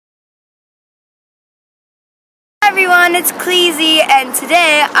Hi everyone, it's Cleezy, and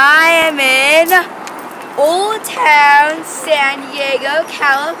today I am in Old Town San Diego,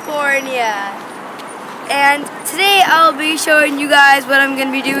 California. And today I'll be showing you guys what I'm going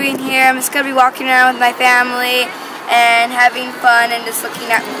to be doing here. I'm just going to be walking around with my family and having fun and just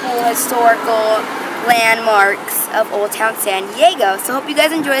looking at cool historical landmarks of Old Town San Diego. So hope you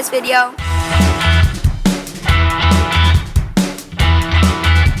guys enjoy this video.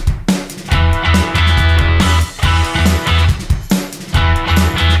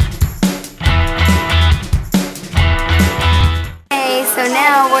 So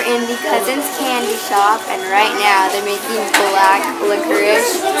now we're in the Cousin's Candy Shop, and right now they're making black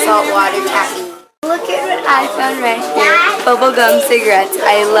licorice saltwater taffy. Look at what I found right here. Bubblegum cigarettes.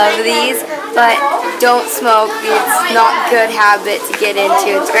 I love these, but don't smoke. It's not a good habit to get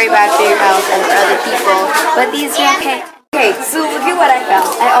into. It's very bad for your health and for other people, but these are okay. Okay, so look at what I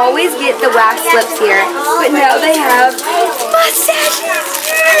found. I always get the wax lips here, but now they have mustaches.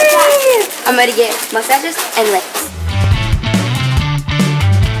 Yay! I'm gonna get mustaches and lips.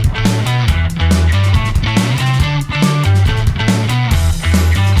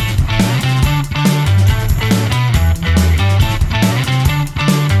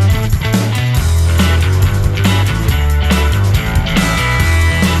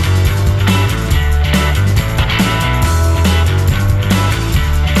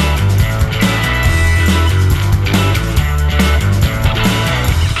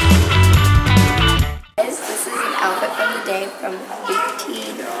 From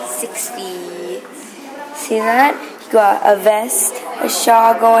 1860. See that? You got a vest, a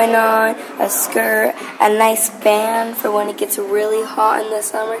shawl going on, a skirt, a nice band for when it gets really hot in the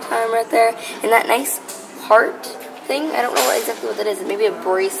summertime right there, and that nice heart thing. I don't know exactly what that is. Maybe a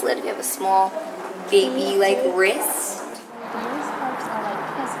bracelet if you have a small baby-like wrist.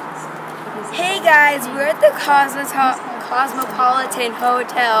 Hey guys, we're at the Cosmopolitan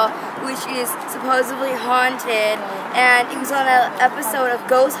Hotel, which is supposedly haunted, and it was on an episode of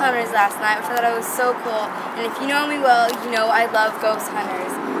Ghost Hunters last night, which I thought was so cool. And if you know me well, you know I love Ghost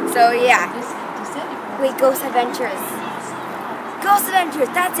Hunters. So yeah. Wait, Ghost Adventures. Ghost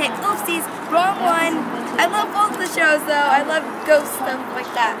Adventures, that's it. Oopsies, wrong one. I love both the shows though. I love ghost stuff like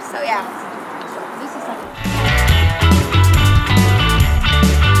that. So yeah.